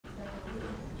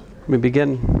Let me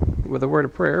begin with a word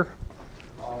of prayer.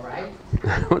 All right.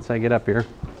 Once I get up here.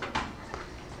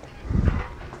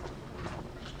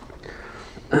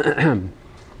 Heavenly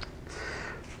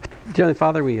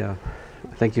Father, we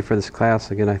thank you for this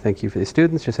class. Again, I thank you for the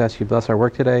students. Just ask you to bless our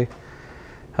work today.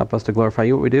 Help us to glorify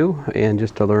you what we do, and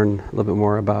just to learn a little bit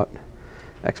more about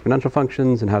exponential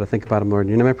functions and how to think about them, Lord. In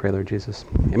your name I pray, Lord Jesus.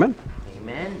 Amen.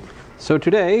 Amen. So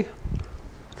today,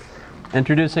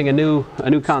 introducing a new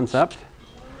concept.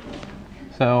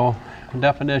 So,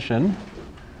 definition,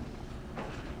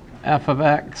 f of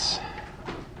x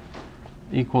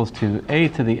equals to a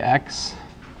to the x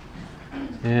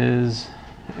is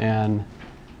an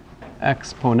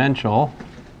exponential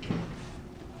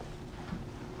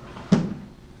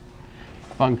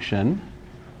function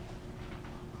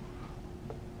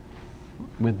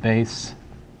with base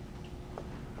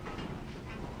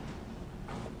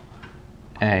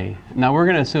a. Now we're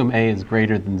going to assume a is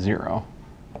greater than 0.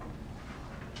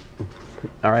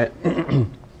 All right.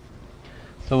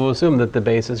 So we'll assume that the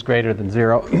base is greater than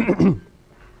 0.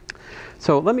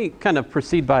 So let me kind of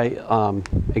proceed by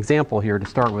example here to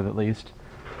start with, at least.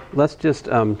 Let's just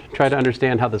try to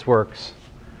understand how this works.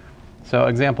 So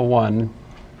example 1,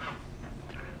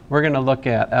 we're going to look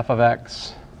at f of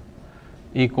x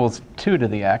equals 2 to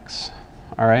the x.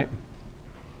 All right.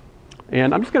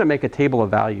 And I'm just going to make a table of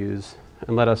values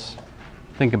and let us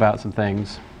think about some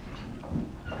things.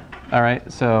 All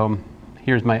right. So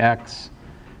here's my x.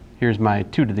 Here's my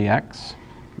 2 to the x.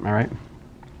 All right.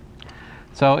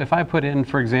 So if I put in,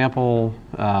 for example,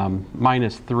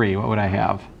 minus 3, what would I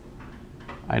have?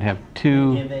 I'd have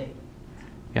 2.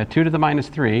 Yeah, 2 to the minus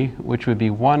 3, which would be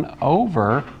 1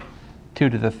 over 2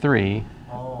 to the 3,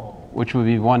 which would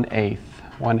be 1/8.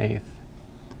 1/8.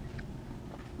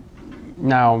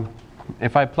 Now,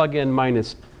 if I plug in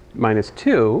minus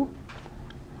 2,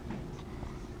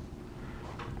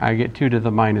 I get 2 to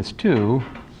the minus 2,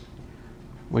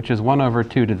 which is 1 over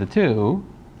 2 to the 2,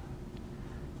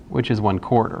 which is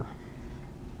 1/4.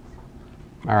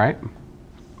 All right?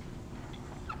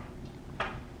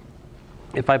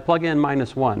 If I plug in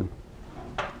minus 1,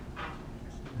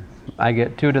 I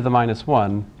get 2 to the minus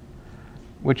 1,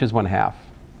 which is 1/2.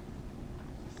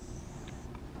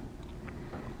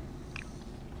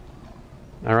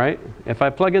 All right? If I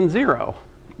plug in 0,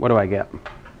 what do I get?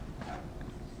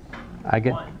 I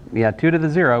get 1. 2 to the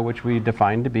 0, which we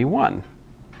defined to be 1.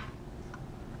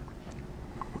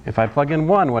 If I plug in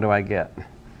 1, what do I get?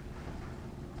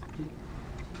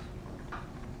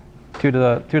 2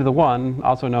 to the 1,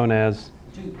 also known as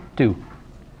 2.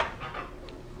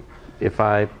 If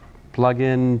I plug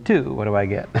in 2, what do I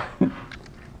get?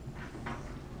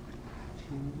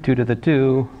 2 to the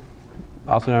 2,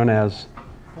 also known as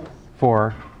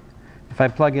 4. If I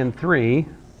plug in 3,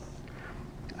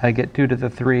 I get 2 to the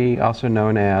 3, also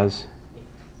known as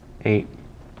 8.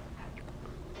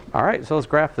 All right, so let's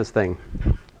graph this thing.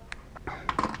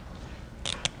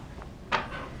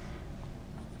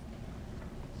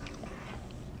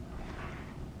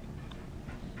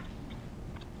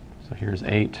 So here's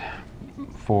 8,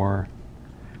 4,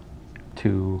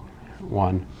 2,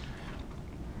 1.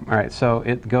 All right, so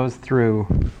it goes through.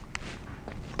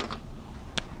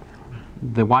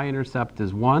 The y-intercept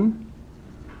is 1.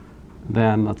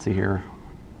 Then, let's see here.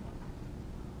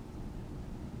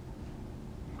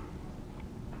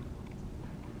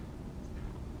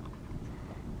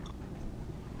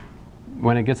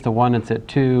 When it gets to 1, it's at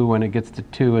 2. When it gets to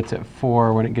 2, it's at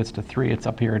 4. When it gets to 3, it's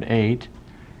up here at 8.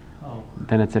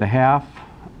 Then it's at 1/2,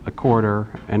 1/4,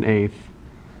 and 1/8.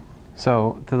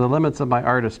 So, to the limits of my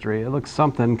artistry, it looks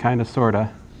something kind of, sort of,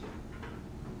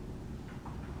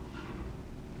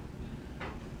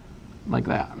 like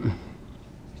that.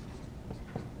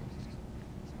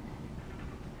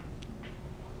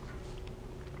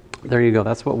 There you go.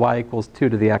 That's what y equals 2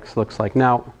 to the x looks like.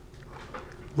 Now,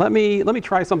 let me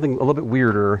try something a little bit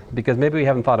weirder, because maybe we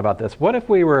haven't thought about this. What if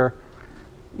we were,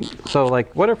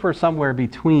 what if we're somewhere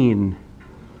between,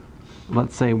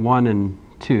 let's say, 1 and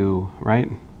 2, right?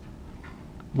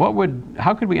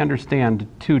 How could we understand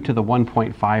 2 to the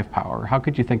 1.5 power? How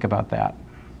could you think about that?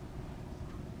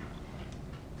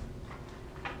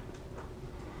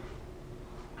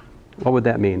 What would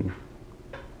that mean?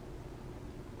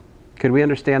 Could we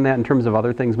understand that in terms of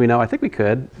other things we know? I think we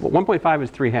could. Well, 1.5 is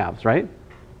 3/2, right?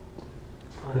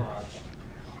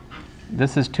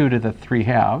 This is 2 to the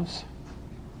 3/2.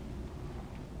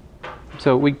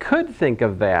 So we could think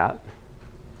of that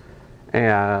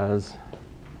as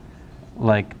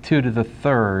like 2 to the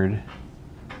 3rd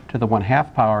to the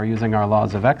 1/2 power using our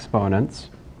laws of exponents.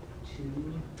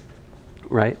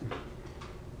 Right?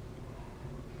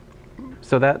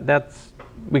 So that's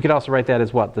we could also write that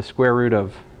as what? The square root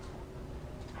of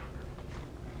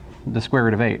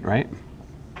 8, right?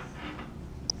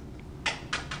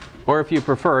 Or if you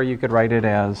prefer, you could write it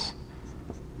as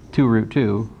 2 root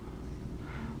 2.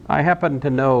 I happen to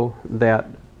know that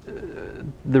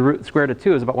the square root of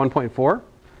 2 is about 1.4.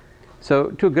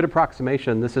 So to a good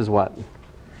approximation, this is what?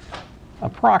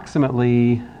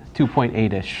 Approximately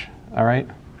 2.8-ish, all right?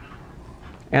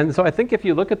 And so I think if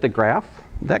you look at the graph,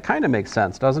 that kind of makes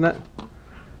sense, doesn't it?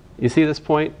 You see this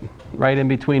point right in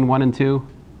between 1 and 2?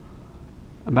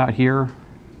 About here,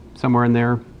 somewhere in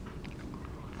there.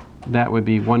 That would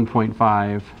be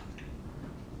 1.5,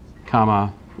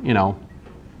 comma, you know,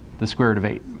 the square root of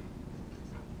 8.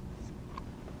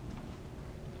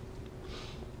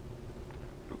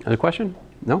 Other question?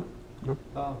 No? No?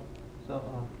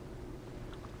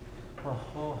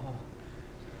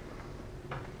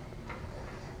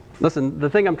 Listen, the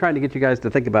thing I'm trying to get you guys to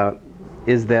think about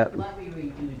is that... Let me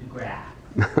redo the graph.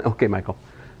 Okay, Michael.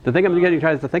 The thing I'm getting you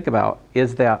guys to think about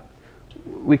is that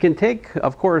we can take,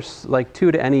 of course, like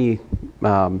 2 to any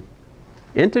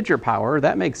integer power.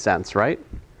 That makes sense, right?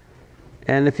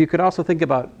 And if you could also think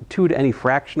about 2 to any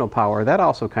fractional power, that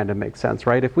also kind of makes sense,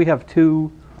 right? If we have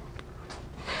 2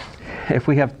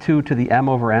 to the m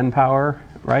over n power,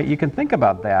 right? You can think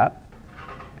about that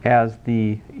as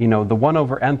the, you know, the 1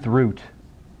 over nth root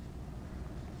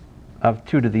of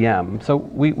 2 to the m. So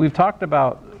we've talked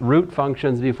about root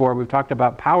functions before. We've talked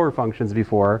about power functions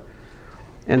before.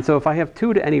 And so if I have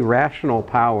 2 to any rational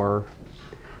power,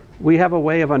 we have a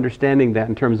way of understanding that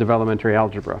in terms of elementary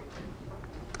algebra.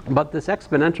 But this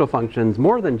exponential function is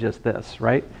more than just this,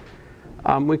 right?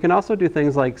 We can also do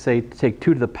things like, say, take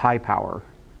 2 to the pi power.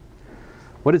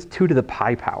 What is 2 to the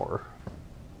pi power?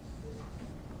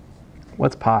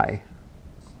 What's pi?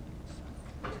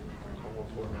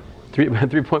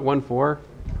 3.14?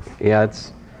 Yeah,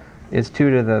 it's 2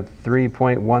 to the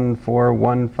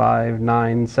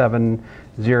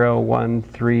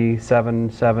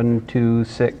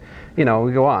 3.1415970137726. You know,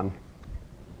 we go on.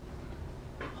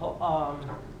 Hold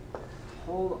on.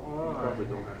 Probably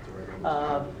don't have to write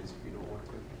on if you don't want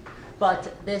to.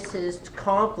 But this is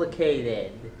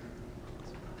complicated.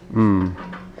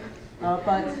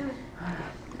 But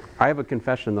I have a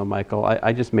confession though, Michael.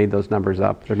 I just made those numbers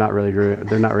up. They're not really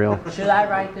they're not real. should I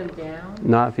write them down?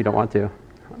 Not if you don't want to.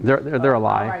 They're a I'll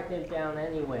lie. write them down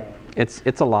anyway. It's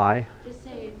a lie. Just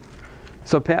say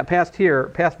So past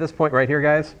this point right here,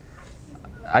 guys,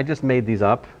 I just made these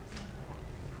up.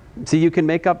 See, you can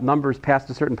make up numbers past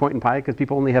a certain point in pi because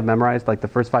people only have memorized like the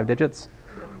first 5 digits.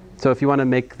 So if you want to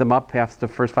make them up past the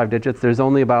first 5 digits, there's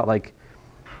only about like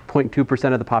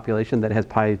 0.2% of the population that has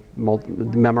pi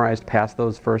memorized past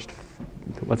those first,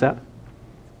 what's that?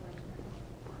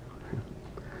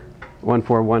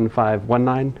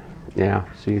 141519? Yeah,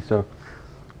 see, so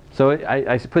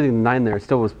I putting the 9 there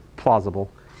still was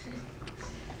plausible.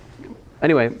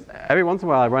 Anyway, every once in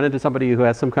a while I run into somebody who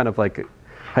has some kind of like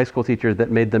high school teacher that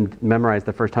made them memorize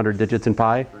the first 100 digits in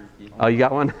pi. Oh, you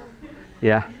got one?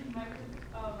 Yeah.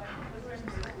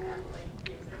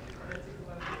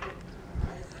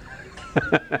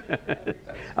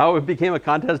 Oh, it became a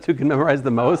contest who can memorize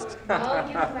the most? all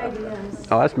give ideas.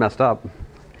 Oh, that's messed up.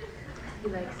 He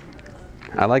likes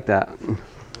I like that.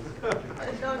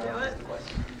 Don't do it.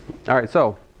 All right,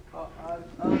 so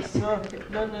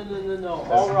No.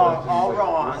 All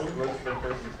wrong.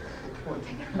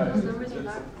 Those numbers are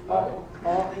not.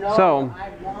 No, So- I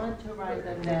want to write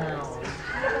them down.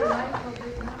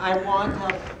 I want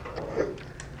to.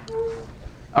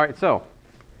 all right, so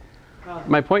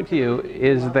my point to you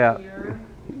is that Here.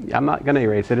 I'm not going to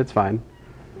erase it. It's fine.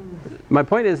 My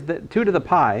point is that 2 to the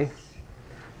pi,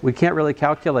 we can't really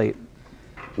calculate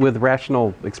with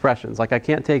rational expressions. Like I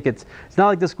can't take it's not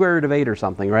like the square root of 8 or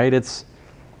something, right? It's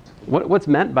what's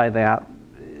meant by that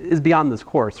is beyond this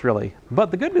course, really.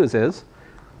 But the good news is,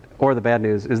 or the bad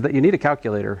news, is that you need a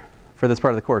calculator for this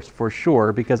part of the course for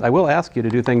sure, because I will ask you to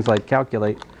do things like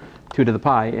calculate 2 to the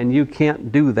pi, and you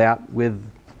can't do that with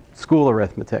school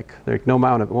arithmetic. There's no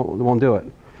amount of it won't do it.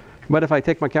 But if I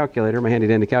take my calculator, my handy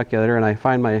dandy calculator, and I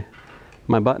find my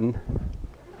button,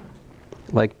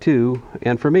 like 2,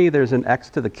 and for me there's an x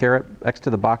to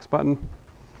the box button,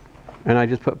 and I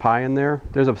just put pi in there.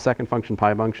 There's a second function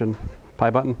pi button.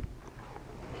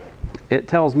 It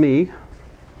tells me,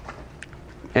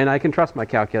 and I can trust my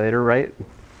calculator, right?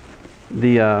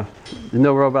 There's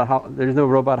no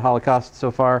robot holocaust so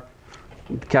far.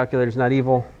 The calculator's not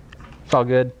evil. It's all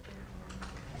good.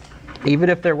 Even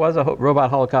if there was a robot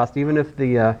holocaust, even if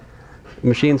the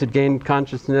machines had gained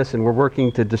consciousness and were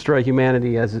working to destroy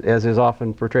humanity, as is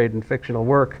often portrayed in fictional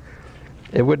work,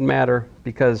 it wouldn't matter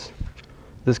because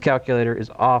This calculator is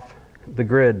off the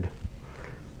grid.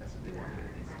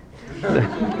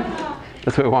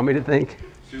 That's what you want me to think?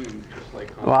 Soon, just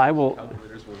like Well, I will.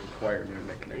 calculators will require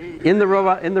internet connection.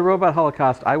 In the robot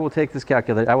holocaust, I will take this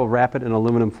calculator, I will wrap it in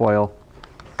aluminum foil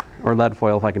or lead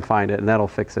foil if I can find it, and that'll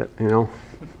fix it, you know?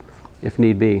 If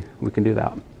need be, we can do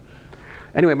that.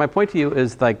 Anyway, my point to you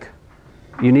is like,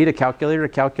 you need a calculator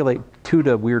to calculate 2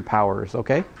 to weird powers,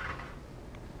 okay?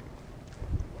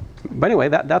 But anyway,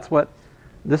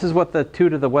 this is what the 2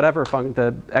 to the whatever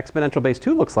the exponential base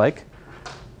 2 looks like.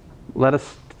 Let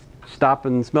us stop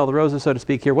and smell the roses, so to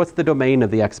speak here. What's the domain of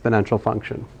the exponential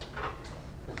function?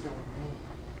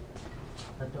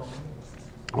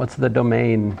 What's the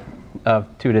domain of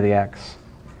 2 to the x?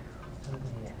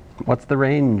 What's the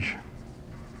range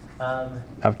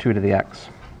of 2 to the x?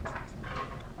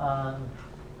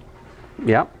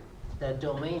 Yep. The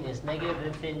domain is negative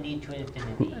infinity to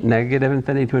infinity. Negative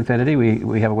infinity to infinity.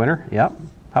 We have a winner. Yep.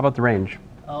 How about the range?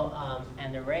 Oh,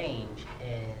 and the range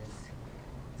is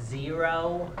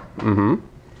 0,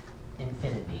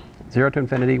 infinity. 0 to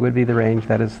infinity would be the range.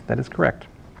 That is correct.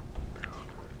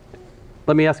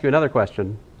 Let me ask you another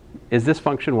question. Is this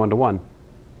function 1 to 1?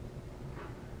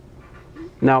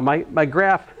 Now my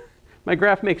graph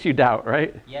makes you doubt,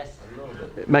 right? Yes, a little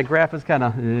bit. My graph is kind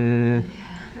of.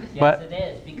 Yes, But it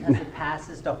is, because it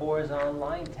passes the horizontal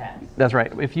line test. that's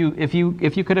right. If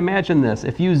you could imagine this,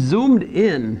 if you zoomed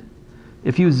in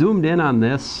on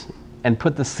this and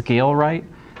put the scale right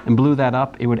and blew that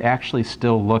up, it would actually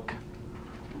still look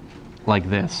like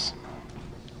this.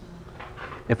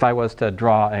 If I was to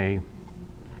draw a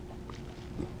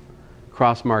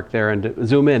cross mark there and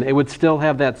zoom in, it would still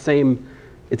have that same.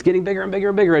 It's getting bigger and bigger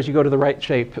and bigger as you go to the right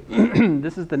shape.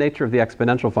 This is the nature of the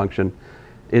exponential function.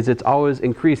 Is it's always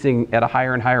increasing at a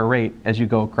higher and higher rate as you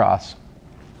go across.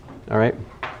 All right?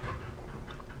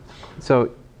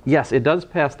 So yes, it does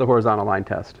pass the horizontal line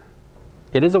test.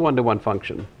 It is a 1-to-1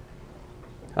 function.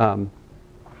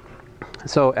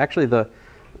 So actually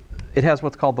it has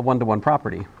what's called the 1-to-1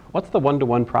 property. What's the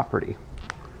 1-to-1 property?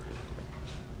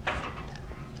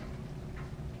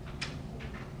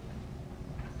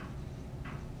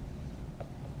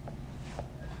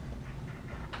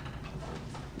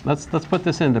 Let's put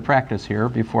this into practice here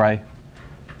before I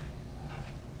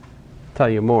tell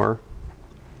you more.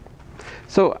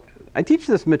 So I teach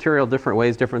this material different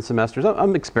ways, different semesters.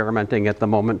 I'm experimenting at the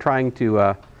moment, trying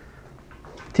to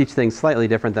teach things slightly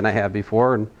different than I have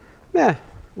before, and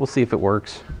we'll see if it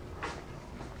works.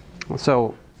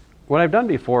 So what I've done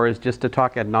before is just to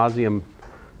talk ad nauseum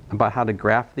about how to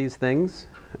graph these things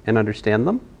and understand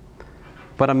them.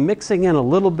 But I'm mixing in a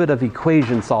little bit of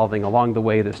equation solving along the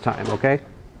way this time, okay?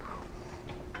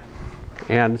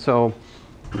 And so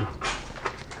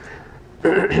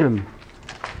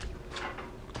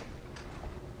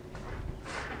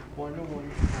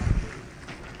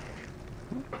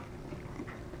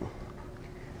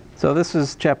so this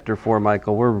is chapter 4,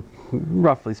 Michael. We're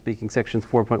roughly speaking sections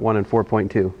 4.1 and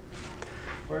 4.2.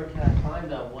 Where can I find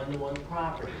the 1-to-1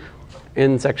 property?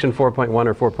 In section 4.1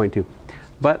 or 4.2.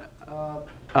 But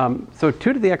so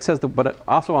 2 to the x has but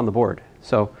also on the board.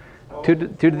 So 2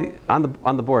 to the on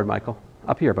the board, Michael.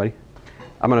 Up here, buddy.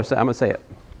 I'm gonna say it.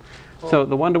 So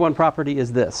the 1-to-1 property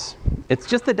is this. It's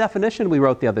just the definition we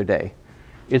wrote the other day.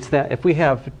 It's that if we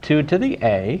have 2 to the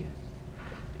a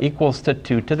equals to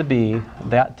 2 to the b,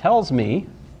 that tells me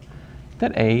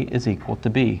that a is equal to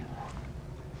b.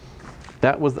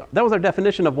 That was our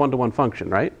definition of 1-to-1 function,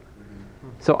 right?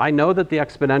 So I know that the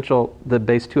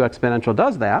base 2 exponential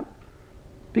does that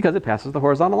because it passes the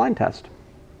horizontal line test.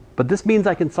 But this means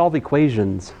I can solve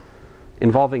equations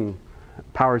involving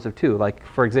powers of 2. Like,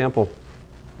 for example,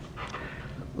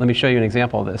 let me show you an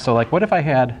example of this. So like, what if I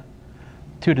had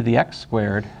 2 to the x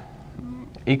squared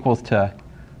equals to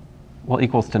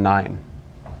 9?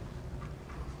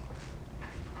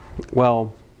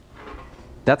 Well,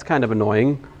 that's kind of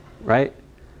annoying, right?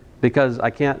 Because I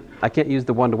can't use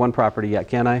the 1-to-1 property yet,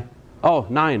 can I? Oh,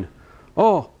 9.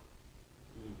 Oh,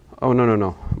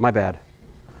 no. My bad.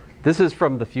 This is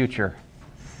from the future.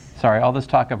 Sorry, all this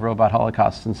talk of robot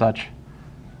holocausts and such.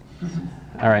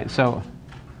 All right,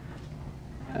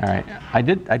 I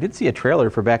did see a trailer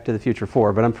for Back to the Future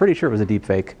 4, but I'm pretty sure it was a deep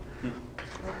fake.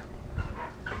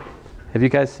 Have you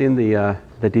guys seen the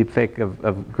deep fake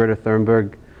of Greta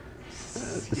Thunberg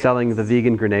selling the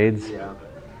vegan grenades? Yeah.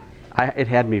 It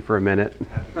had me for a minute.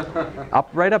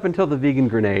 Right up until the vegan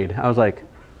grenade. I was like,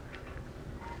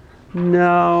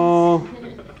 no.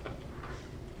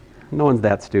 No one's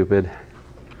that stupid.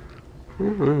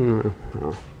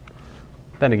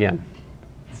 Then again,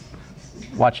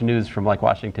 watch news from like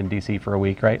Washington, D.C. for a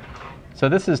week, right? So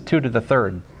this is 2 to the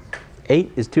third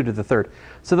 8 is 2 to the third.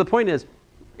 So the point is,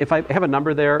 if I have a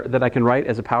number there that I can write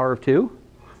as a power of 2,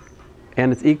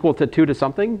 and it's equal to 2 to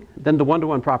something, then the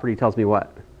one-to-one property tells me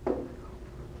what?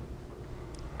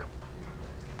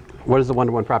 What does the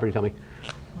one-to-one property tell me?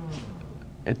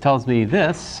 It tells me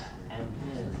this. And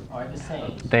this are the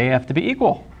same. They have to be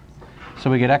equal. So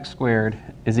we get x squared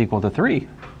is equal to 3.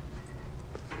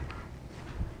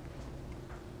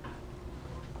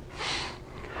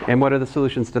 And what are the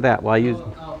solutions to that? Well, I use...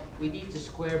 We need to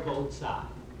square both sides.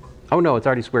 Oh, no, it's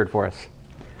already squared for us.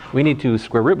 We need to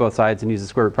square root both sides and use the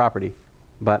square root property.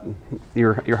 But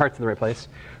your heart's in the right place.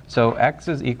 So x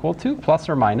is equal to plus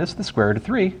or minus the square root of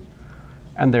 3.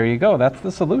 And there you go. That's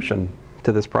the solution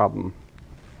to this problem.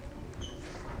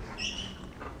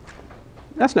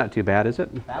 That's not too bad, is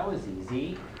it? That was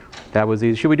easy. That was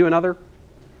easy. Should we do another?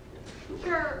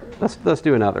 Sure. Let's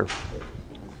do another.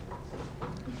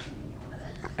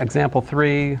 Example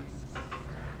 3.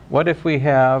 What if we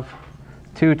have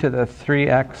 2 to the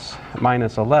 3x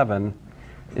minus 11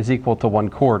 is equal to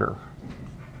 1/4?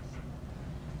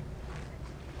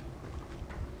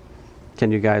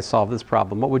 Can you guys solve this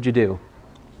problem? What would you do?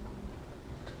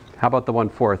 How about the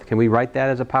 1/4? Can we write that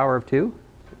as a power of 2?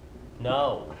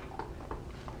 No.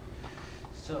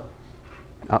 So,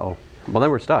 Uh-oh. Well,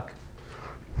 then we're stuck.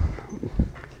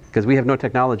 Because we have no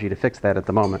technology to fix that at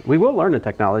the moment. We will learn the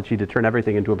technology to turn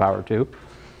everything into a power of 2.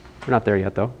 We're not there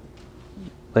yet, though.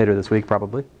 Later this week,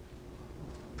 probably.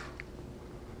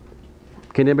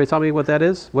 Can anybody tell me what that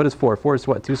is? What is 4? 4 is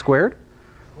what, 2 squared?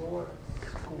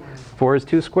 4 is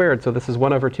 2 squared, so this is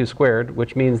 1 over 2 squared,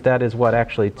 which means that is what,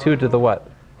 actually? 2 to the what?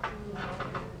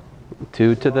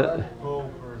 2 to the...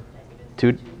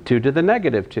 2 to the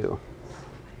negative 2.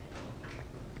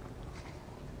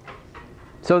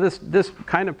 So this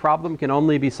kind of problem can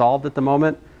only be solved at the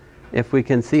moment if we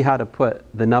can see how to put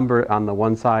the number on the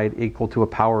one side equal to a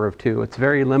power of 2. It's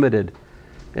very limited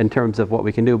in terms of what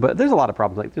we can do, but there's a lot of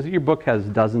problems like this. Your book has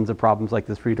dozens of problems like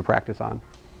this for you to practice on.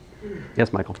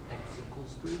 Yes, Michael? x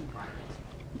equals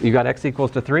 3. You got x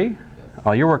equals to 3?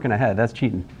 Oh, you're working ahead. That's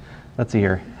cheating. Let's see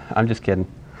here. I'm just kidding.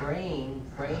 Brain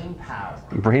power.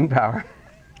 Brain power.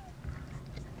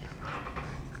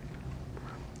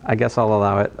 I guess I'll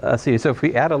allow it. Let's see, so if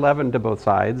we add 11 to both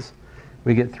sides,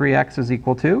 we get 3x is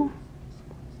equal to?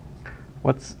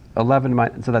 What's 11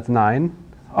 minus, so that's 9.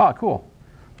 Oh, cool.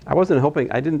 I wasn't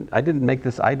hoping, I didn't make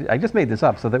this, I just made this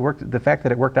up, so that worked, the fact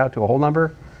that it worked out to a whole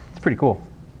number, it's pretty cool.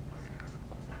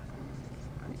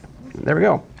 There we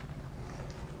go.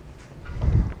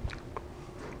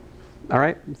 All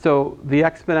right, so the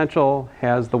exponential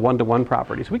has the one-to-one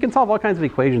properties. We can solve all kinds of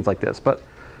equations like this, but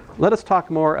let us talk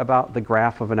more about the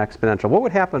graph of an exponential. What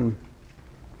would happen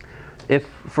if,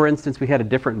 for instance, we had a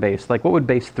different base? Like, what would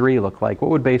base 3 look like?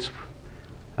 What would base,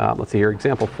 let's see here,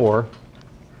 example 4.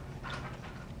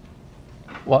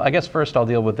 Well, I guess first I'll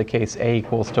deal with the case a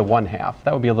equals to 1/2.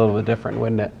 That would be a little bit different,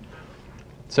 wouldn't it?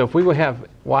 So if we would have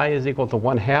y is equal to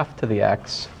 1/2 to the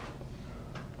x,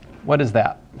 what is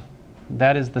that?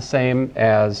 That is the same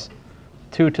as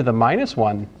 2 to the minus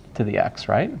 1 to the x,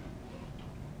 right?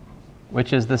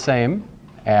 Which is the same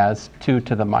as 2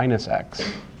 to the minus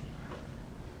x.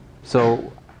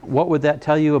 So what would that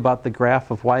tell you about the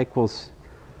graph of y equals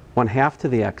 1/2 to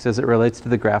the x as it relates to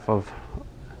the graph of,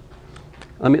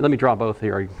 let me draw both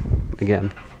here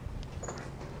again.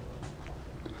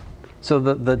 So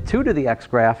the 2 to the x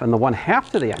graph and the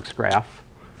 1/2 to the x graph,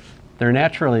 they're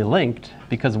naturally linked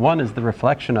because one is the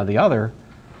reflection of the other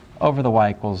over the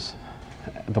y-axis.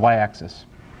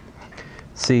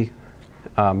 See,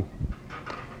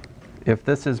 if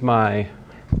this is my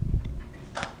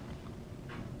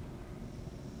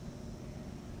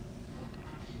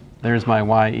there's my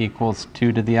y equals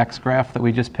 2 to the x graph that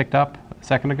we just picked up a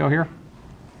second ago here.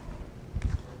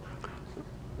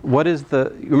 What is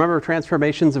you remember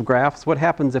transformations of graphs? What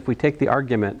happens if we take the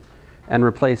argument and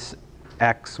replace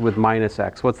x with minus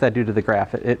x? What's that do to the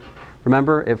graph?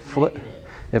 Remember, it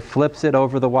flips it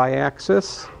over the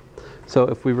y-axis. So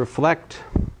if we reflect,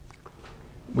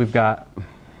 we've got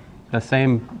the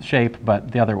same shape, but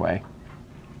the other way.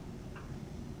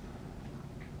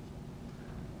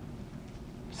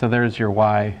 So there's your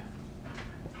y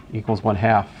equals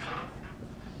 1/2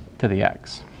 to the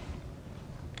x.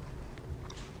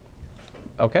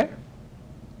 Okay?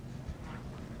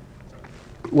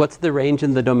 What's the range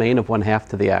in the domain of 1/2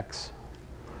 to the x?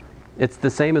 It's the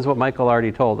same as what Michael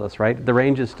already told us, right? The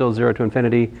range is still 0 to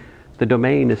infinity. The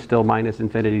domain is still minus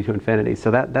infinity to infinity. So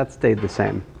that stayed the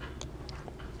same.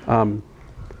 Does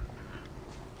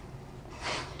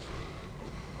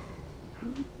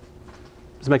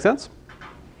it make sense?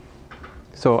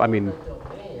 So, I mean, The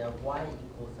domain of y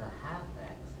equals 1/2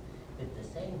 x, it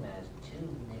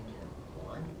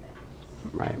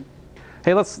right?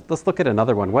 Hey, let's look at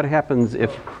another one. What happens,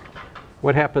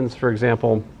 for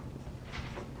example,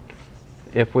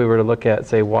 if we were to look at,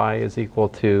 say, y is equal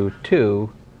to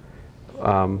 2,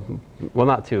 well,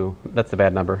 not 2, that's a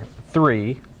bad number,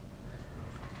 3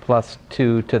 plus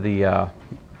 2 to the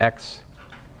x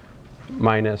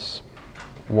minus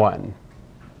 1.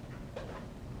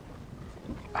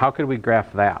 How could we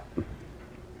graph that?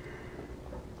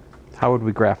 How would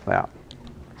we graph that?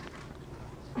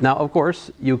 Now, of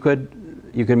course, you could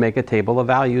make a table of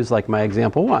values like my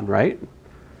example 1, right?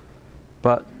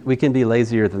 But we can be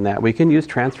lazier than that. We can use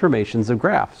transformations of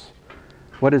graphs.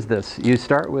 What is this? You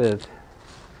start with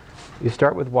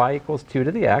y equals 2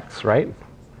 to the x, right?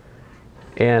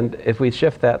 And if we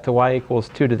shift that to y equals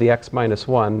 2 to the x minus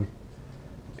 1,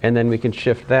 and then we can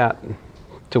shift that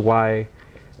to y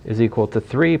is equal to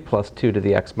 3 plus 2 to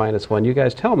the x minus 1. You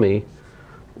guys tell me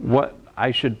what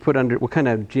I should put under, what kind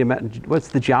of what's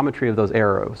the geometry of those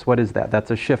arrows? What is that? That's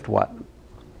a shift what?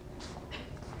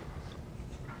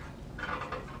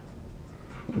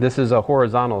 This is a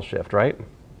horizontal shift, right?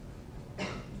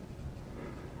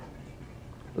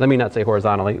 Let me not say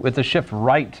horizontally. It's a shift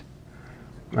right,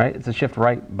 right? It's a shift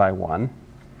right by 1.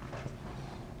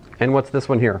 And what's this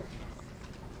one here?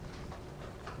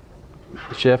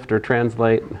 Shift or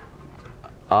translate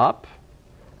up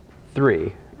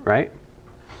 3, right?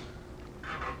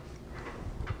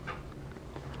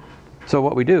 So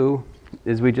what we do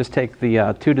is we just take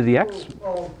the 2 to the x.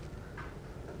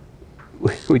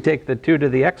 We take the 2 to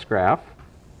the x graph.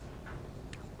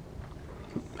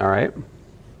 All right.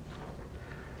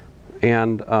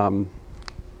 And well,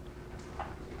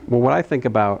 what I think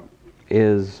about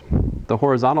is the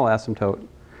horizontal asymptote.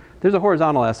 There's a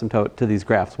horizontal asymptote to these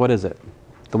graphs. What is it?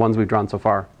 The ones we've drawn so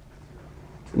far.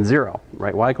 0,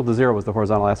 right? Y equal to 0 was the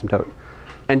horizontal asymptote.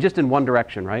 And just in one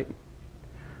direction, right?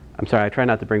 I'm sorry, I try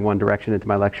not to bring one direction into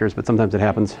my lectures, but sometimes it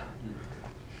happens.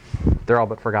 They're all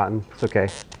but forgotten. It's okay.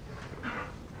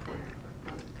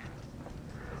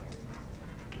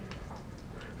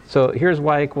 So here's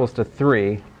y equals to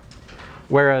 3,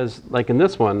 whereas like in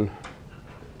this one,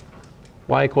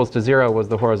 y equals to 0 was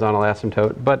the horizontal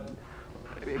asymptote, but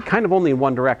kind of only in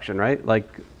one direction, right? Like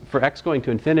for x going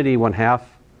to infinity, 1/2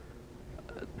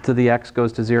 to the x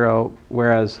goes to 0,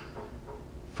 whereas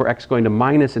for x going to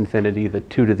minus infinity, the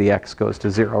 2 to the x goes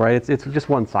to 0, right? It's just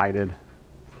one-sided.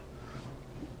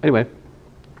 Anyway,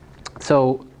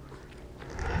 so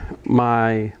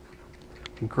my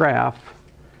graph,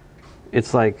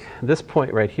 it's like this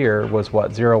point right here was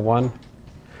what, 0, 1?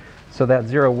 So that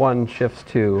 0, 1 shifts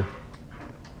to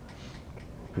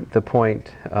the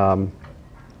point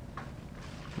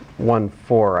 1,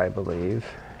 4, I believe.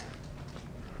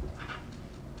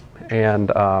 And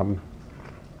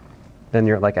then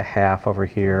you're at like a half over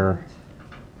here.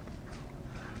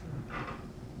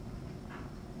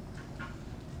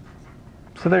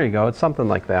 So there you go. It's something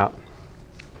like that.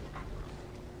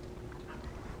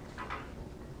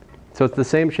 So it's the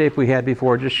same shape we had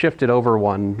before, just shifted over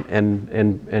 1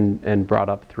 and brought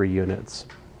up 3 units.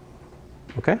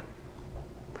 Okay?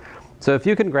 So if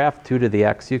you can graph 2 to the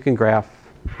x, you can graph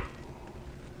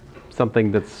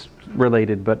something that's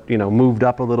related, but moved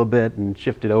up a little bit and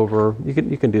shifted over. You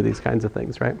can do these kinds of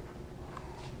things, right?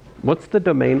 What's the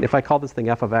domain? If I call this thing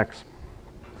f of x,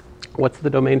 what's the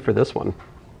domain for this one?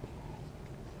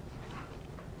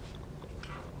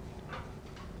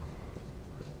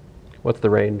 What's the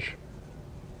range?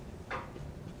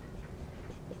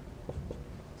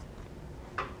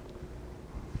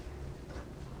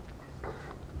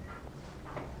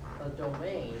 The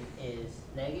domain is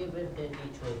negative infinity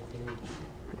to infinity.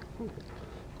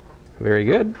 Very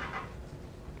good.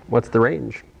 What's the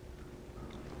range?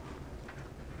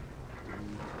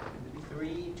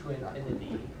 3 to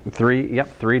infinity. 3,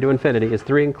 yep, 3 to infinity. Is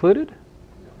 3 included?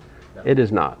 No. It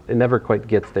is not. It never quite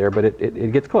gets there, but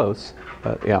it gets close.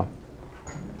 But yeah.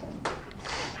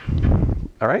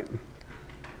 All right.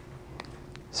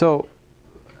 So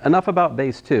enough about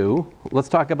base 2. Let's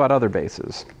talk about other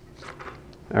bases.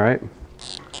 All right.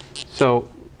 So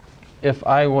if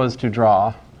I was to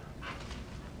draw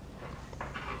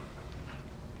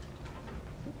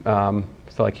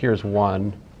so like here's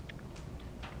 1.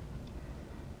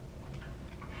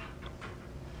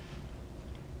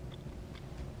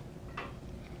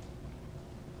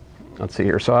 Let's see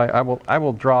here. So I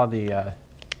will draw the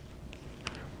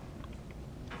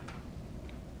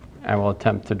I will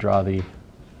attempt to draw the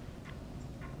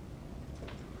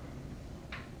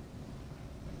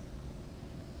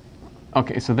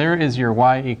okay, so there is your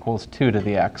y equals 2 to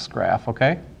the x graph,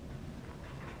 okay?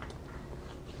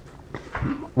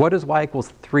 What does y equals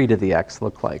 3 to the x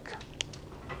look like?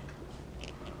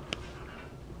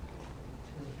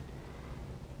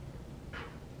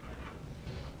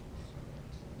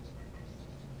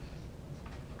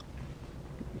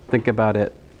 think about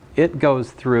it, it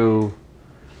goes through,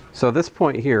 so this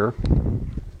point here,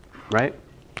 right,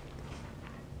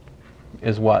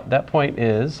 is what? That point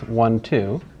is 1,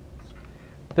 2.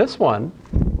 This one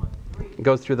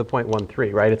goes through the point 1,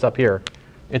 3, right? It's up here.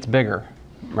 It's bigger,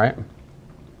 right?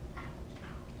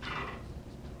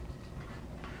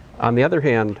 On the other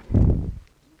hand,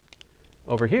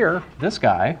 over here, this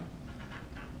guy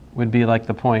would be like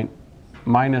the point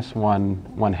minus 1,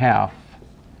 1/2,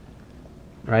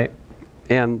 right?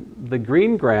 And the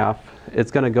green graph,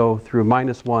 it's going to go through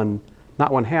minus 1,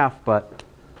 not 1/2, but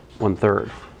 1/3.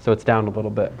 So it's down a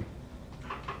little bit.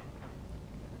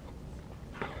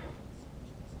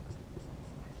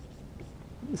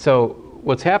 So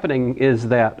what's happening is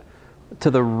that to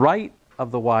the right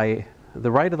of the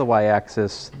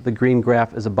y-axis, the green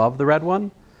graph is above the red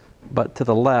one, but to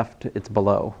the left, it's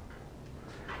below.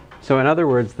 So in other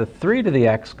words, the 3 to the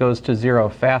x goes to 0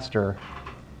 faster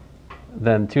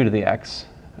than 2 to the x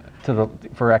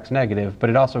for x negative, but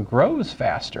it also grows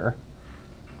faster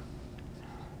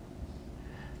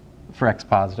for x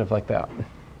positive, like that.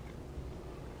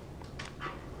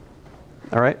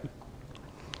 All right?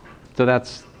 So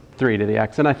that's 3 to the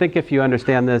x. And I think if you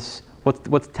understand this,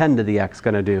 what's 10 to the x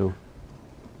going to do?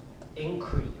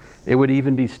 Increase. It would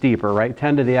even be steeper, right?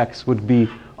 10 to the x would be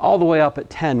all the way up at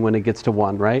 10 when it gets to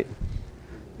 1, right?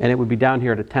 And it would be down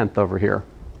here at a 10th over here.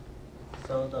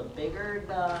 So the bigger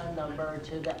the number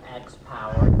to the x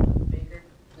power,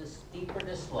 the steeper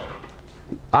the slope.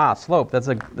 Ah, slope.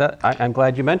 I'm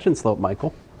glad you mentioned slope,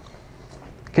 Michael.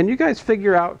 Can you guys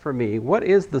figure out for me, what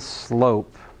is the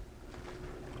slope?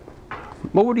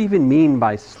 What would it even mean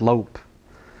by slope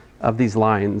of these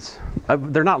lines?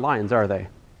 They're not lines, are they?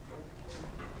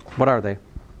 What are they?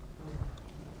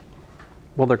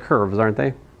 Well, they're curves, aren't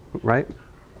they? Right?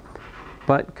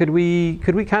 But could we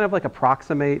kind of like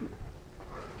approximate?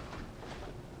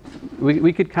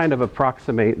 We could kind of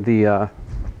approximate the.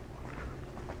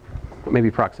 Maybe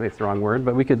approximate's the wrong word,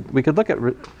 but we could look at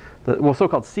the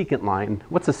so-called secant line.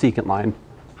 What's a secant line?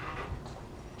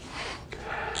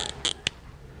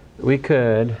 We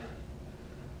could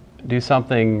do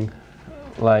something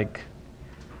like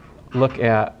look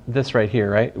at this right here,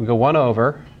 right? We go 1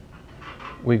 over,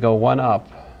 we go 1 up.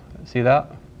 See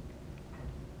that?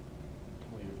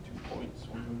 We have 2 points.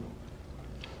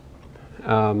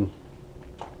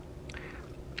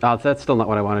 That's still not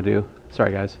what I want to do.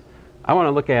 Sorry, guys. I want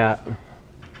to look at,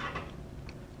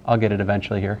 I'll get it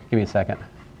eventually here. Give me a second.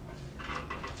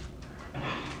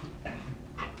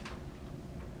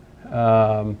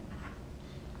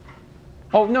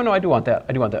 Oh, no, I do want that.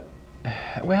 I do want that.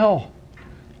 Well,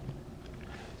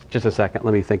 just a second.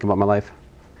 Let me think about my life.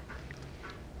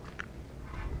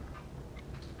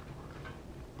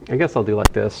 I guess I'll do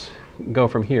like this. Go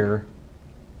from here.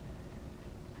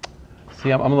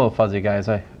 See, I'm a little fuzzy, guys.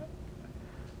 I've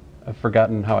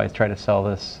forgotten how I try to sell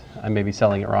this. I may be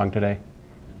selling it wrong today.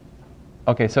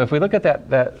 Okay, so if we look at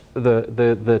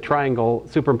the triangle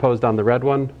superimposed on the red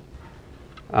one,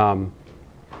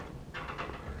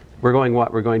 we're going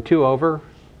what? We're going 2 over.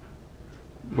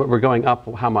 We're going up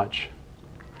how much?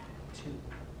 2.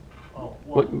 Oh,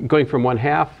 We're 1. going from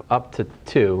 1/2 up to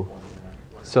 2.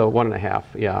 So 1.5,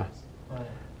 yeah. Right.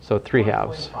 So 3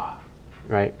 halves, 1.5.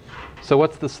 right? So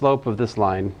what's the slope of this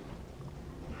line?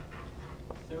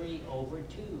 3 over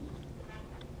 2.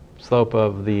 Slope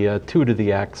of the 2 to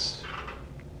the x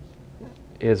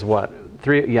is what?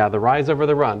 3, yeah, the rise over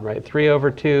the run, right? 3 over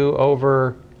 2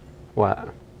 over what?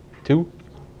 2?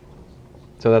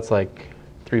 So that's like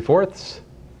 3/4.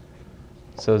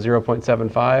 So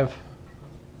 0.75.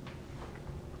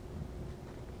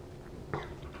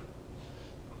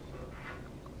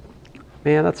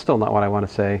 Man, that's still not what I want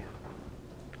to say.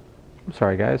 I'm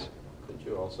sorry, guys. Could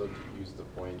you also use the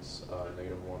points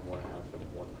 -1, 1/2, and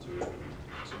 1, 2, and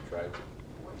subtract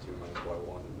 1, 2 minus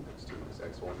y1 and x2 minus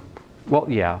x1? Well,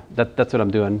 yeah, that's what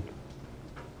I'm doing.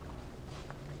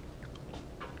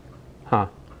 Huh.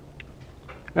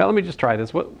 Well, let me just try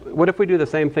this. What if we do the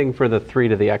same thing for the 3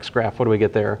 to the x graph? What do we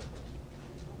get there?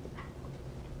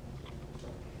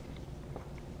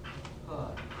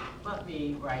 Let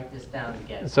me write this down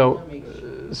again. So, Let me-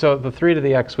 so the 3 to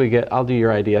the x we get, I'll do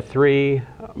your idea, 3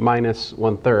 minus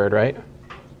 1/3, right?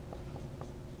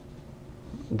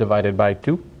 Divided by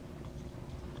 2.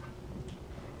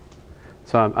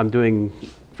 So I'm doing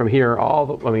from here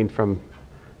from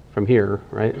here,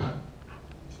 right?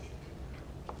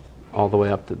 All the way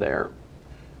up to there.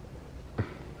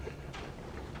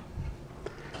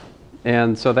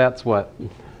 And so that's what?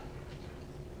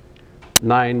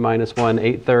 9 minus 1,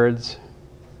 8/3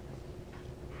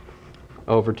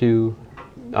 over 2,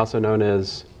 also known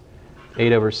as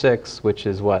 8 over 6, which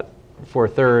is what?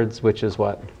 4/3, which is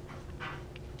what?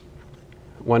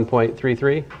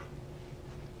 1.33?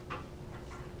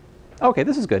 Okay,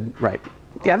 this is good, right.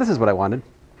 Yeah, this is what I wanted.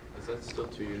 Is that still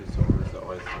 2 units over? Is that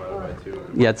why it's divided by 2?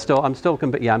 Yeah, it's still, I'm still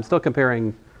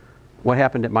comparing what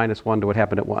happened at -1 to what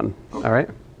happened at 1, all right?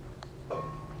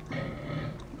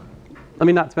 Let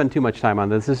me not spend too much time on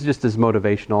this. This is just as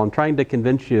motivational. I'm trying to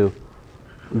convince you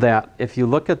that if you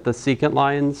look at the secant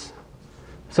lines,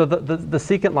 so the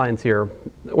secant lines here,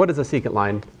 what is a secant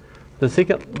line? The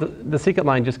secant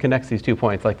line just connects these 2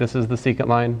 points. Like this is the secant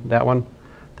line, that one.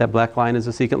 That black line is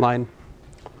a secant line.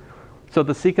 So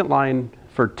the secant line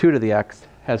for 2 to the x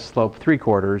has slope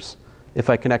 3/4 if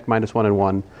I connect -1 and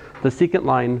 1. The secant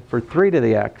line for 3 to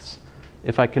the x,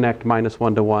 if I connect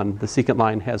 -1 to 1, the secant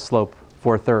line has slope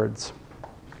 4/3.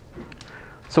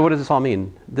 So what does this all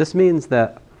mean? This means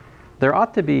that there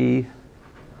ought to be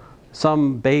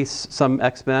some base, some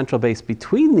exponential base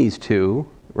between these two,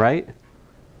 right?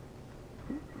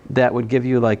 That would give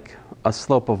you like a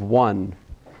slope of 1,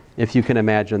 if you can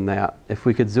imagine that. If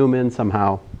we could zoom in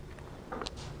somehow,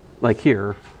 like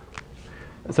here.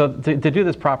 So to do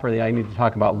this properly, I need to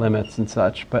talk about limits and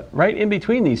such. But right in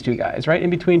between these two guys, right in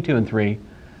between 2 and 3,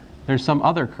 there's some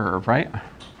other curve, right?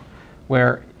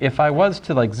 Where if I was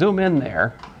to like zoom in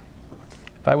there,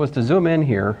 if I was to zoom in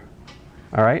here,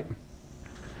 all right?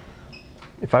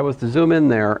 If I was to zoom in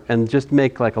there and just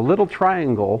make like a little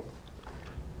triangle,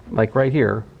 like right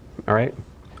here, all right?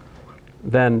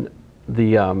 Then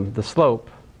the slope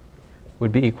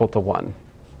would be equal to 1.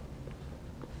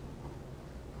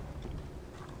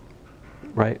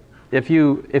 Right? If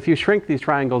you shrink these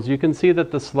triangles, you can see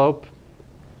that the slope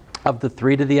of the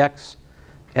 3 to the x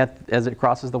as it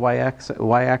crosses the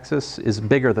y-axis is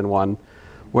bigger than 1,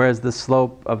 whereas the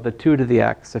slope of the 2 to the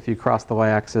x, if you cross the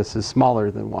y-axis, is smaller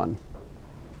than 1.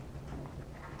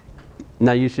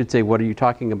 Now you should say, what are you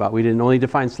talking about? We didn't only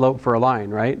define slope for a line,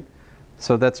 right?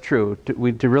 So that's true.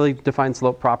 To really define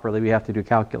slope properly, we have to do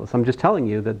calculus. I'm just telling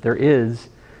you that there is,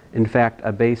 in fact,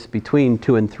 a base between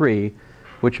 2 and 3,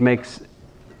 which makes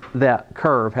that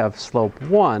curve have slope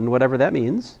 1, whatever that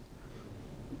means,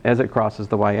 as it crosses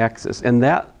the y-axis. And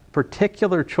that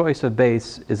particular choice of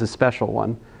base is a special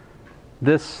one.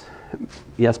 This,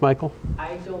 yes, Michael?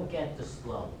 I don't get the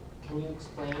slope. Can you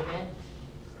explain it?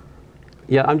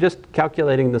 Yeah, I'm just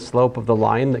calculating the slope of the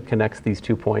line that connects these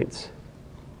 2 points.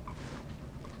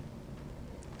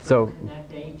 So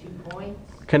Connect any 2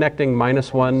 points? connecting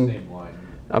 -1, Same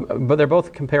line. but they're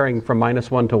both comparing from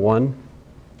 -1 to 1.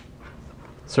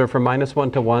 So from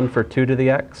 -1 to 1 for 2 to the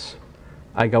x,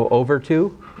 I go over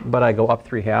 2, but I go up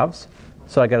 3/2.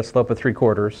 So I get a slope of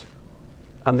 3/4.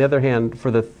 On the other hand,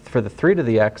 for the 3 to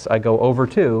the x, I go over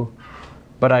 2,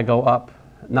 but I go up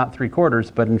not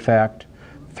 3/4, but in fact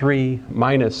 3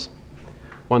 minus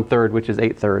 1/3, which is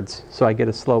 8/3. So I get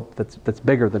a slope that's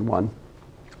bigger than 1.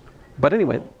 But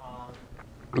anyway.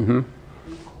 Mm-hmm.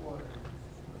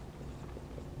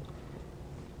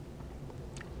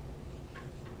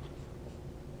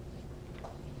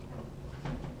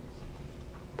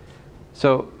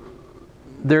 So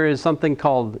there is something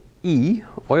called E,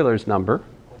 Euler's number.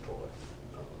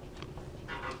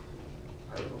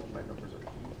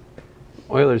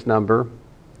 Euler's number.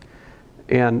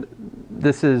 And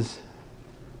this is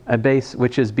a base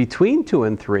which is between 2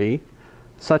 and 3,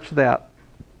 such that,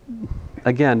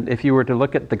 again, if you were to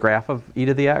look at the graph of e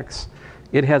to the x,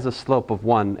 it has a slope of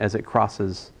 1 as it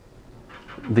crosses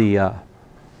the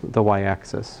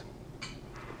y-axis.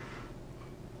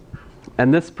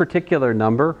 And this particular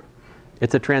number,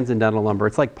 it's a transcendental number.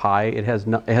 It's like pi. It has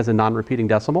a non-repeating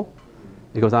decimal.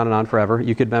 It goes on and on forever.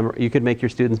 You could make your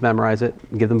students memorize it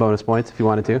and give them bonus points if you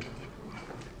wanted to.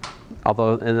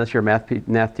 Although, unless you're a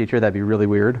math teacher, that'd be really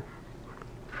weird,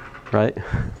 right?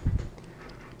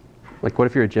 Like, what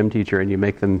if you're a gym teacher and you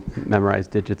make them memorize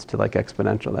digits to like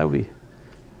exponential?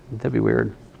 That'd be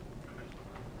weird.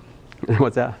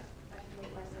 What's that?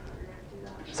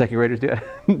 Second graders do it.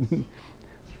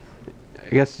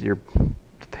 I guess you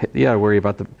gotta worry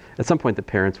about at some point the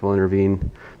parents will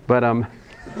intervene, but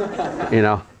you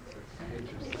know.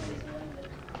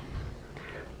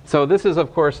 So this is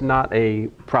of course not a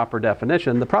proper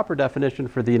definition. The proper definition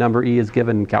for the number e is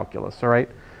given in calculus, all right?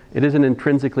 It is an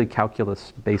intrinsically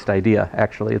calculus-based idea,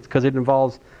 actually. It's because it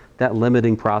involves that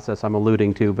limiting process I'm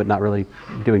alluding to, but not really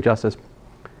doing justice.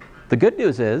 The good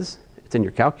news is it's in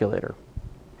your calculator,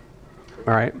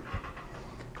 all right?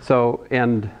 So,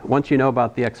 and once you know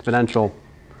about the exponential,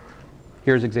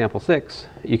 here's example 6,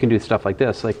 you can do stuff like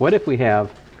this. Like, what if we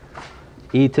have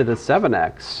e to the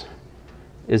 7x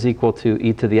is equal to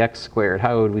e to the x squared?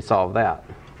 How would we solve that?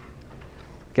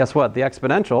 Guess what? The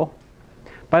exponential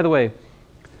By the way,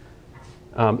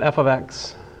 f of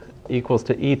x equals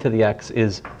to e to the x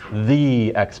is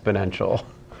the exponential.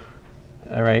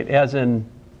 All right, as in,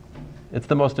 it's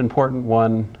the most important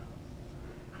one.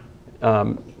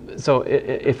 So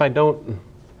if I don't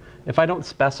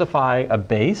specify a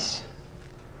base,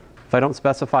 if I don't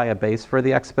specify a base for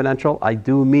the exponential, I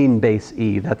do mean base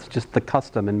e. That's just the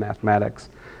custom in mathematics.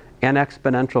 An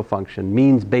exponential function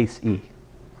means base e.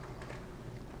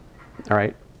 All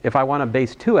right. If I want a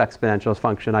base 2 exponential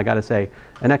function, I got to say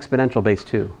an exponential base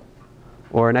 2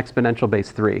 or an exponential base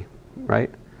 3,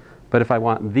 right? But if I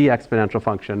want the exponential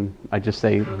function, I just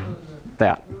say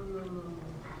that.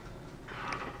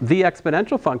 The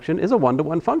exponential function is a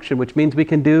one-to-one function, which means we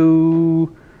can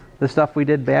do the stuff we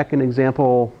did back in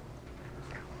example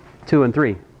 2 and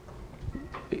 3.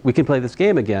 We can play this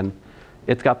game again.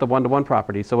 It's got the one-to-one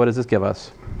property. So what does this give us?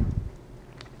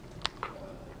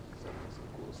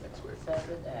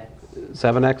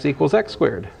 7x equals x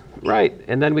squared. Right.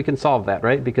 And then we can solve that,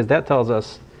 right? Because that tells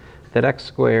us that x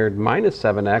squared minus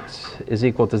 7x is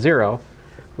equal to 0,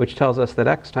 which tells us that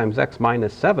x times x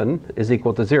minus 7 is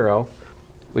equal to 0,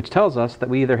 which tells us that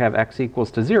we either have x equals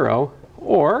to 0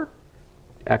 or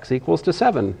x equals to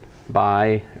 7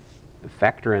 by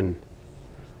factoring.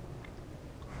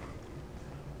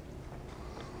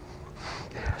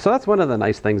 So that's one of the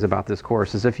nice things about this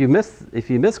course is if you miss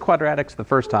quadratics the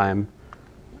first time,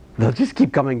 they'll just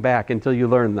keep coming back until you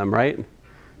learn them, right?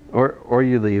 Or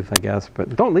you leave, I guess,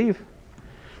 but don't leave.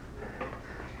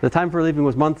 The time for leaving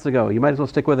was months ago. You might as well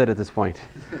stick with it at this point.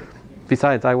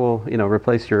 Besides, I will,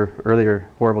 replace your earlier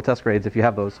horrible test grades if you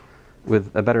have those with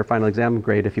a better final exam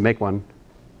grade if you make one.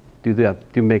 Do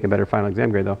that. Do make a better final exam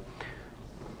grade though.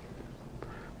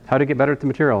 How to get better at the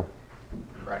material?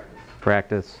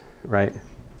 Practice, right?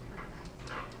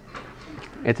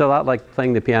 It's a lot like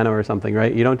playing the piano or something,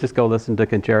 right? You don't just go listen to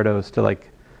concertos to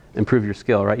improve your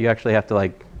skill, right? You actually have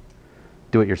to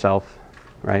do it yourself,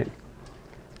 right?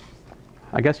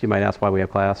 I guess you might ask why we have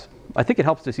class. I think it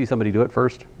helps to see somebody do it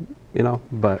first,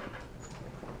 but.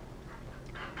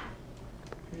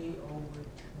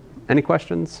 Any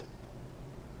questions?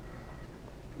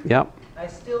 Yep. I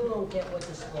still don't get what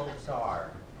the slopes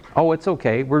are. Oh, it's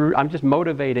okay. I'm just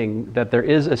motivating that there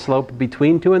is a slope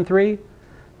between 2 and 3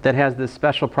 that has this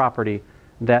special property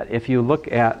that if you look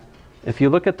at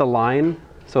the line,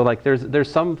 so there's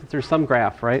some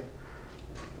graph, right?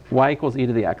 Y equals e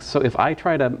to the x. So if I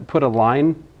try to put a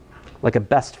line, like a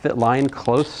best fit line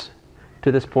close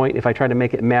to this point, if I try to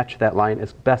make it match that line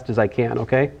as best as I can,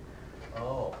 okay?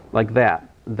 Oh. Like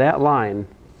that. That line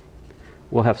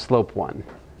will have slope 1.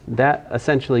 That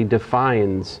essentially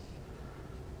defines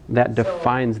the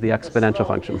exponential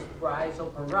function. Is rise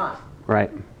over run.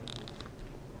 Right.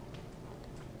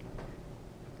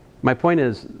 My point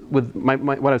is, what I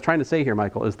was trying to say here,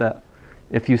 Michael, is that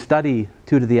if you study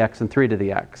 2 to the x and 3 to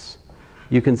the x,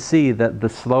 you can see that the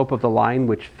slope of the line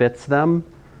which fits them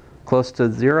close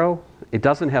to 0, it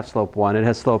doesn't have slope 1. It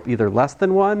has slope either less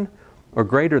than 1 or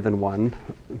greater than 1.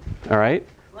 All right?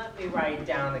 Let me write it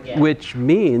down again. Which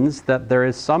means that there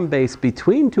is some base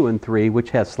between 2 and 3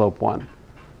 which has slope 1.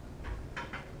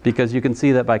 Because you can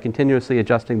see that by continuously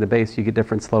adjusting the base, you get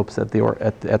different slopes at the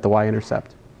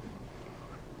y-intercept.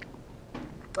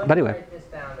 Let But me anyway. write this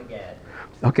down again.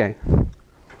 Okay.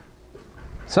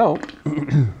 So,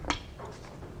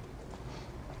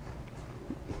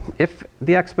 if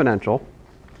the exponential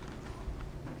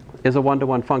is a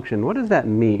one-to-one function, what does that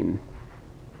mean?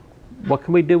 What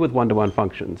can we do with one-to-one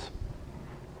functions?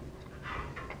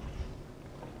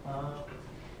 For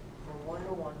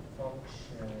one-to-one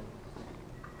function,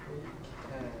 we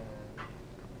can...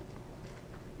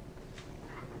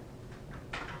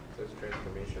 There's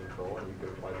transformation for one, you could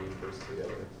apply the inverse to the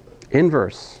other.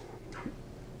 Inverse.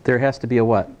 There has to be a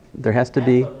what? There has to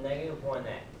be... F of negative 1x.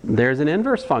 There's an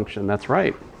inverse function, that's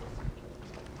right.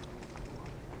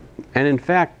 And in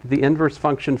fact, the inverse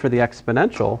function for the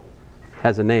exponential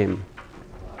has a name.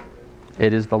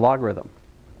 It is the logarithm.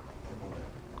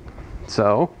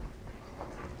 So,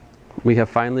 we have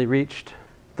finally reached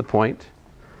the point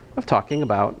of talking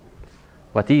about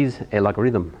what is a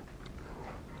logarithm.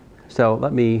 So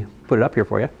let me put it up here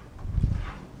for you.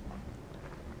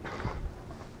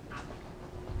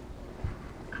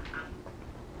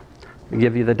 I'll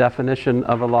give you the definition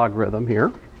of a logarithm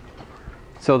here.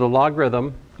 So the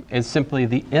logarithm is simply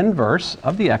the inverse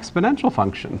of the exponential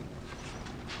function.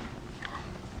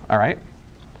 All right?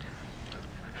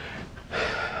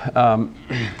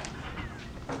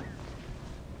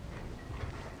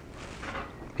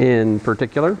 In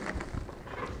particular,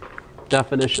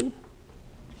 definition,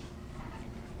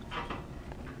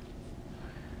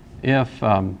 if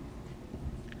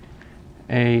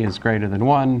a is greater than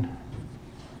 1,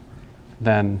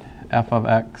 then f of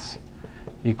x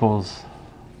equals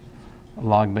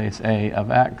log base a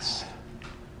of x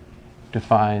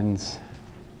defines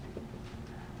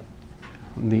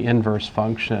the inverse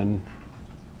function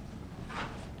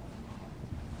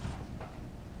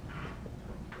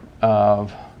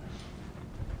of,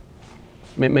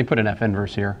 let me put an f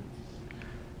inverse here,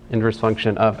 inverse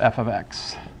function of f of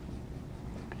x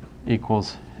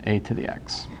equals a to the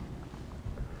x.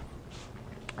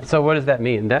 So what does that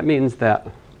mean? That means that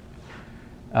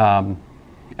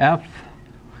f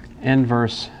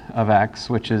inverse of x,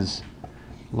 which is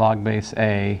log base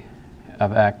a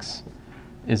of x,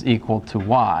 is equal to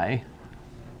y.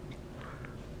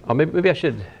 Oh, maybe I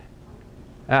should,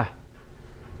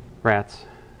 rats.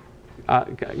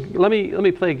 Let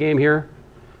me play a game here.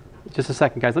 Just a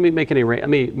second, guys. Let me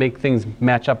make things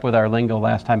match up with our lingo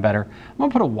last time better. I'm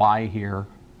gonna put a y here.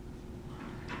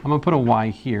 I'm gonna put a y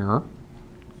here.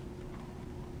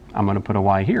 I'm gonna put a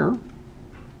y here.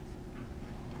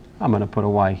 I'm gonna put a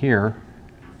y here.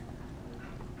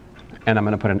 And I'm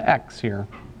gonna put an x here.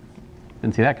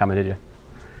 Didn't see that coming, did you?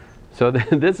 So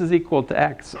this is equal to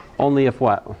x only if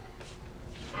what?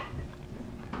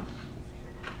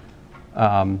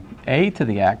 A to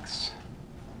the x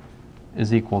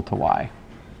is equal to y.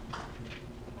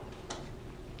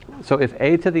 So if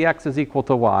a to the x is equal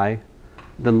to y,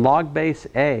 then log base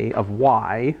a of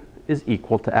y is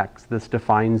equal to x. This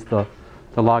defines the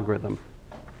logarithm.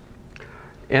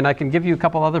 And I can give you a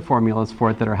couple other formulas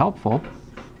for it that are helpful.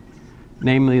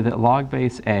 Namely that log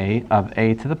base a of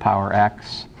a to the power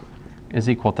x is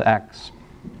equal to x.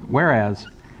 Whereas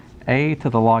a to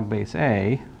the log base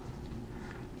a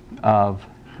of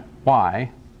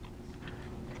y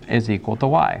is equal to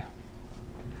y.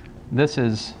 This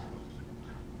is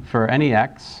for any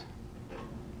x,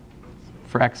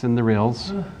 for x in the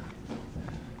reals.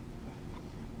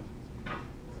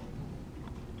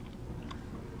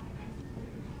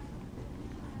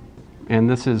 And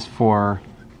this is for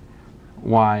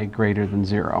y greater than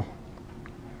 0.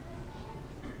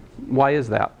 Why is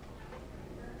that?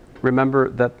 Remember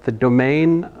that the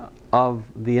domain of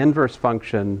the inverse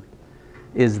function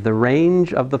is the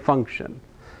range of the function.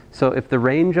 So if the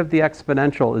range of the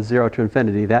exponential is 0 to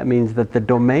infinity, that means that the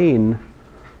domain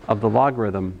of the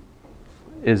logarithm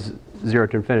is 0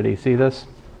 to infinity. See this?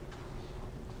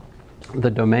 The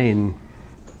domain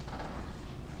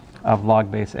of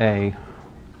log base a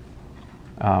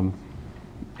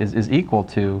is equal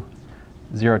to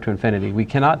 0 to infinity. We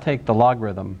cannot take the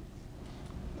logarithm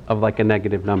of like a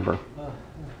negative number.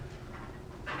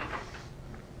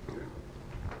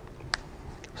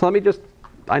 So let me just,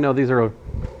 I know these are,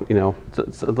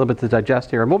 it's a little bit to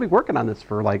digest here. And we'll be working on this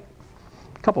for like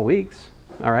a couple weeks,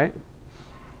 all right?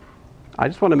 I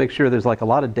just want to make sure there's like a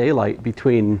lot of daylight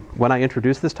between when I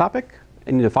introduce this topic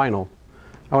and the final.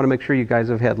 I want to make sure you guys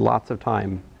have had lots of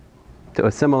time to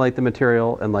assimilate the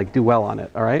material and like do well on it,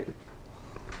 all right?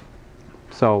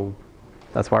 So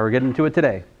that's why we're getting to it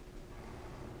today.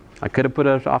 I could have put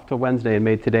it off to Wednesday and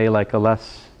made today like a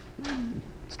less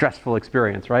stressful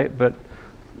experience, right? But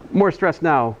more stress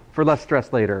now for less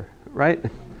stress later, right?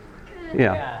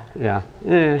 Yeah. Yep.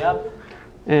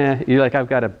 You're like, I've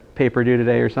got a paper due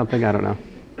today or something, I don't know.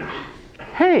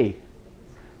 Hey,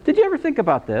 did you ever think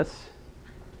about this?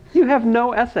 You have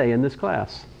no essay in this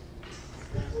class.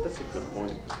 That's a good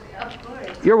point.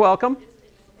 You're welcome.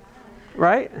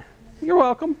 Right? You're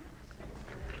welcome.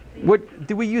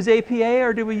 Do we use APA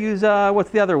or do we use, what's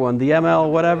the other one? The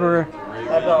ML whatever?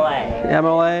 MLA.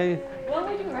 MLA? What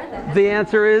would you rather? The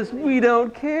answer is we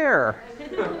don't care.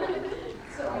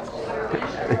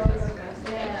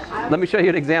 Let me show you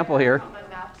an example here.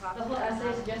 The whole essay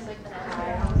is just like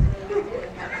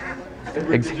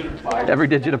the Every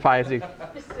digit of pi is equal.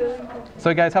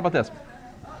 So guys, how about this?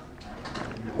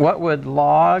 What would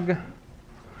log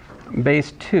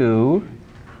base 2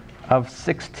 of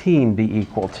 16 be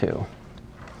equal to?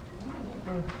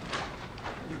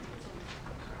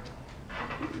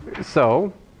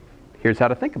 So here's how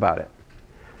to think about it.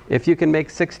 If you can make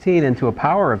 16 into a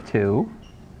power of 2,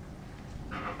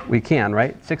 we can,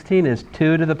 right? 16 is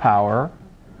 2 to the power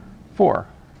 4,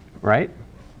 right?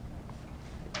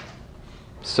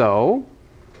 So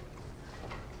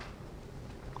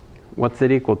what's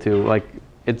it equal to? Like,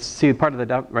 it's, see part of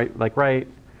the, right, like right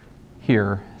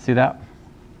here, see that?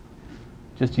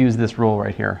 Just use this rule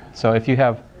right here. So if you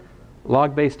have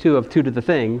log base 2 of 2 to the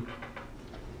thing,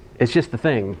 it's just the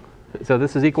thing. So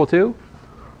this is equal to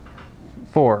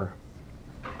 4.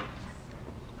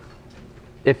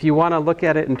 if you want to look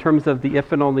at it in terms of the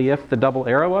if and only if, the double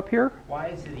arrow up here. Why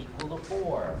is it equal to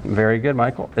 4? Very good,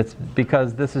 Michael. It's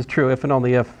because this is true if and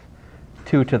only if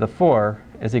 2 to the 4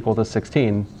 is equal to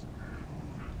 16,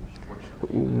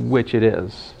 which it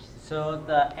is. So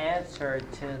the answer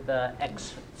to the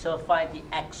so find the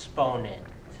exponent.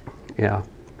 Yeah.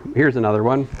 Here's another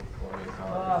one.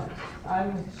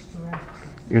 I'm stressed.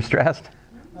 You're stressed?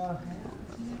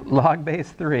 Log base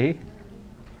 3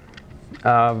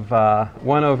 of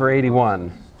 1 over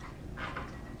 81.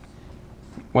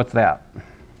 What's that?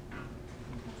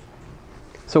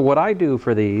 So what I do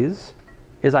for these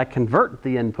is I convert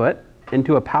the input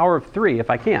into a power of 3 if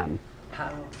I can.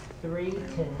 Power 3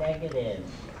 to negative.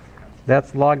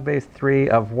 That's log base 3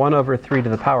 of 1 over 3 to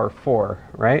the power 4,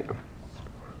 right?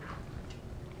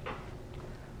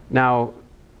 Now,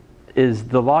 is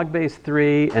the log base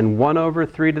 3 and 1 over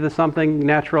 3 to the something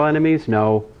natural enemies?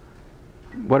 No.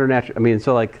 What are natural? I mean,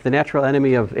 so like the natural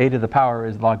enemy of a to the power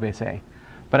is log base a.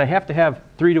 But I have to have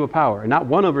 3 to a power, not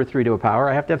 1 over 3 to a power.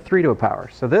 I have to have 3 to a power.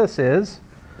 So this is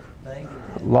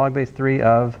log base 3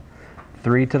 of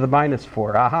 3 to the minus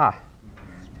 4. Aha.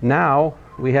 Now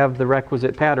we have the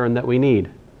requisite pattern that we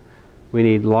need. We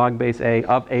need log base a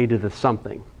of a to the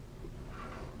something.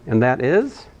 And that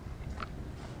is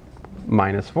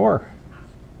minus 4.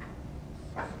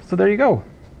 So there you go.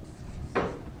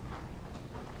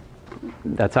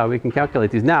 That's how we can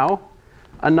calculate these. Now,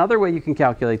 another way you can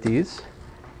calculate these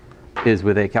is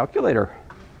with a calculator.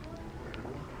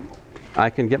 I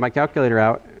can get my calculator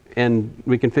out and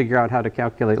we can figure out how to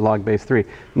calculate log base 3.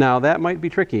 Now that might be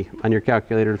tricky on your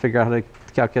calculator to figure out how to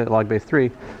calculate log base 3,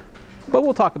 but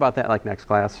we'll talk about that like next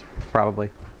class, probably.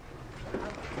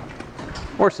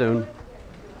 Or soon.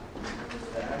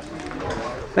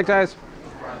 Thanks, guys.